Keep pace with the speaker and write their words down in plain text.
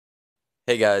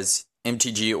Hey guys,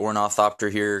 MTG Ornithopter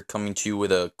here, coming to you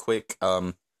with a quick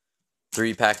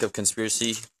 3-pack of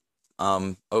Conspiracy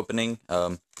opening.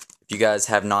 If you guys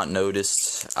have not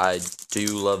noticed, I do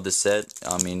love the set.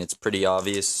 I mean, it's pretty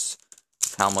obvious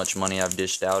how much money I've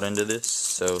dished out into this.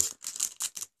 So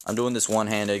I'm doing this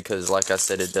one-handed because, like I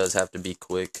said, it does have to be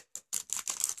quick.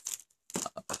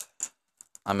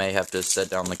 I may have to set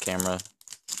down the camera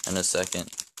in a second.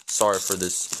 Sorry for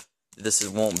this. This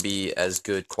won't be as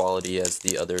good quality as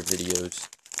the other videos.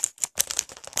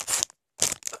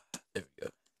 There we go.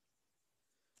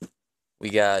 We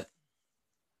got,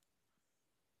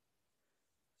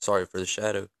 sorry for the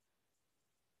shadow,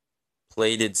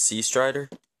 Plated Sea Strider,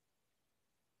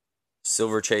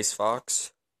 Silver Chase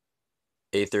Fox,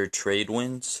 Aether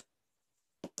Tradewinds,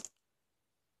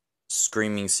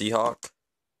 Screaming Seahawk,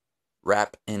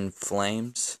 Wrap in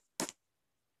Flames,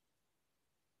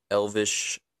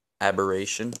 Elvish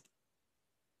Aberration,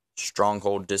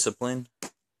 Stronghold Discipline,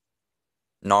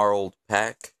 Gnarled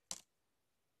Pack,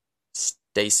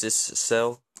 Stasis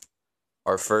Cell.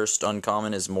 Our first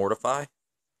uncommon is Mortify.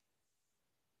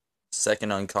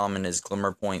 Second uncommon is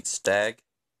Glimmerpoint Stag.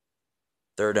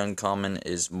 Third uncommon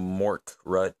is Mork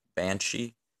Rut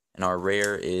Banshee. And our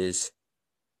rare is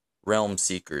Realm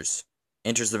Seekers.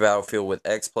 Enters the battlefield with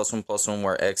X+1/+1,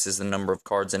 where X is the number of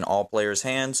cards in all players'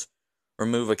 hands.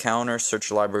 Remove a counter,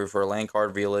 search your library for a land card,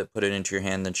 reveal it, put it into your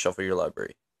hand, then shuffle your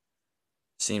library.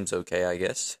 Seems okay, I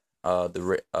guess.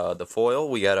 The foil,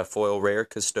 we got a foil rare,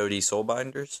 Custody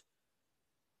Soulbinders.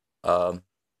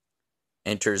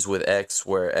 Enters with X,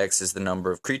 where X is the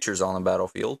number of creatures on the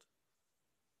battlefield.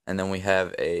 And then we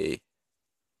have a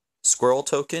Squirrel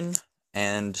token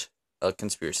and a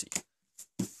Conspiracy.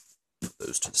 Put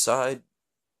those to the side.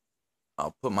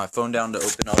 I'll put my phone down to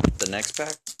open up the next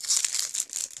pack.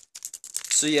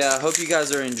 So yeah, I hope you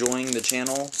guys are enjoying the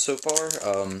channel so far.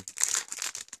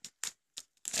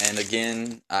 And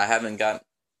again, I haven't got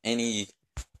anything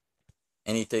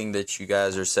that you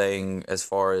guys are saying as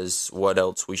far as what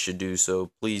else we should do, so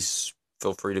please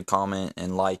feel free to comment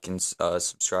and like and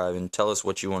subscribe and tell us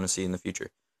what you want to see in the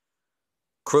future.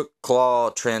 Crook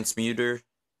Claw Transmuter,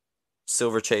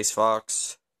 Silver Chase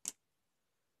Fox,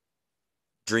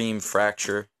 Dream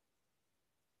Fracture,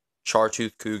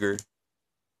 Chartooth Cougar,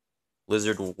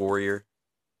 Lizard Warrior,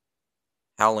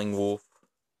 Howling Wolf,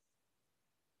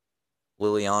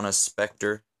 Liliana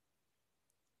Spectre,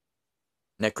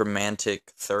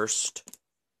 Necromantic Thirst,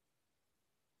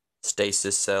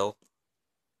 Stasis Cell,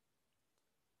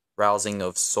 Rousing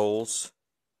of Souls.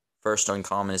 First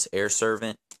uncommon is Air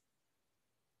Servant.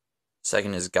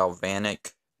 Second is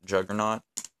Galvanic Juggernaut.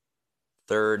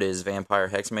 Third is Vampire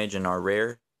Hexmage, and our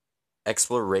rare,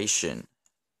 Exploration.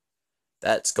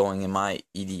 That's going in my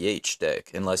EDH deck,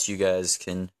 unless you guys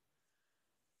can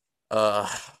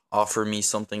offer me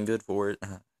something good for it.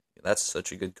 That's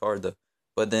such a good card, though.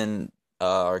 But then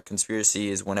our Conspiracy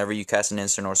is whenever you cast an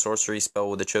instant or sorcery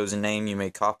spell with a chosen name, you may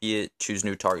copy it, choose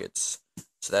new targets.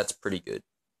 So that's pretty good.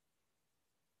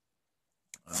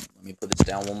 Let me put this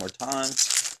down one more time.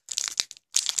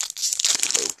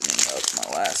 Opening up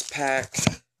my last pack.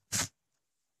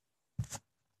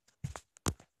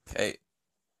 Okay.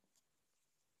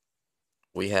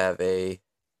 We have a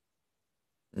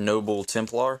Noble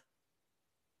Templar,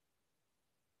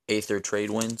 Aether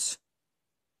Tradewinds,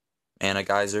 Mana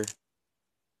Geyser,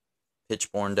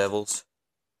 Pitchborn Devils,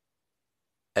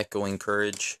 Echoing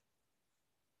Courage,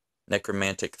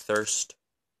 Necromantic Thirst,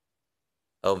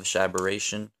 Elvish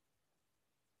Aberration,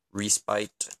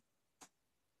 Respite,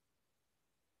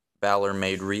 Valor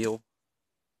Made Real.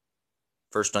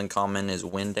 First uncommon is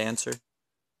Wind Dancer.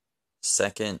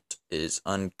 Second is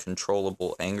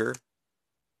Uncontrollable Anger.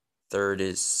 Third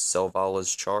is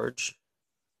Selvalla's Charge.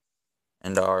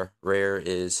 And our rare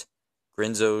is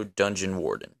Grinzo Dungeon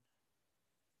Warden.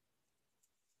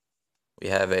 We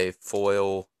have a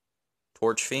foil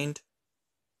Torch Fiend.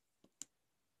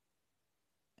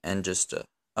 And just a,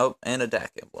 and a DAC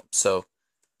emblem. So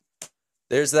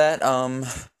there's that.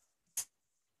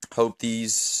 Hope you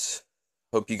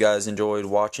guys enjoyed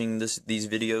watching these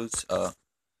videos.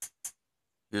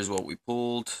 Here's what we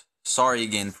pulled. Sorry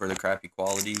again for the crappy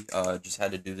quality. Just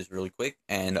had to do this really quick.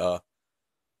 And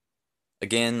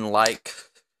again, like,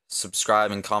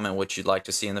 subscribe, and comment what you'd like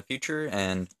to see in the future.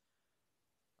 And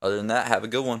other than that, have a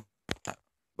good one.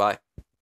 Bye.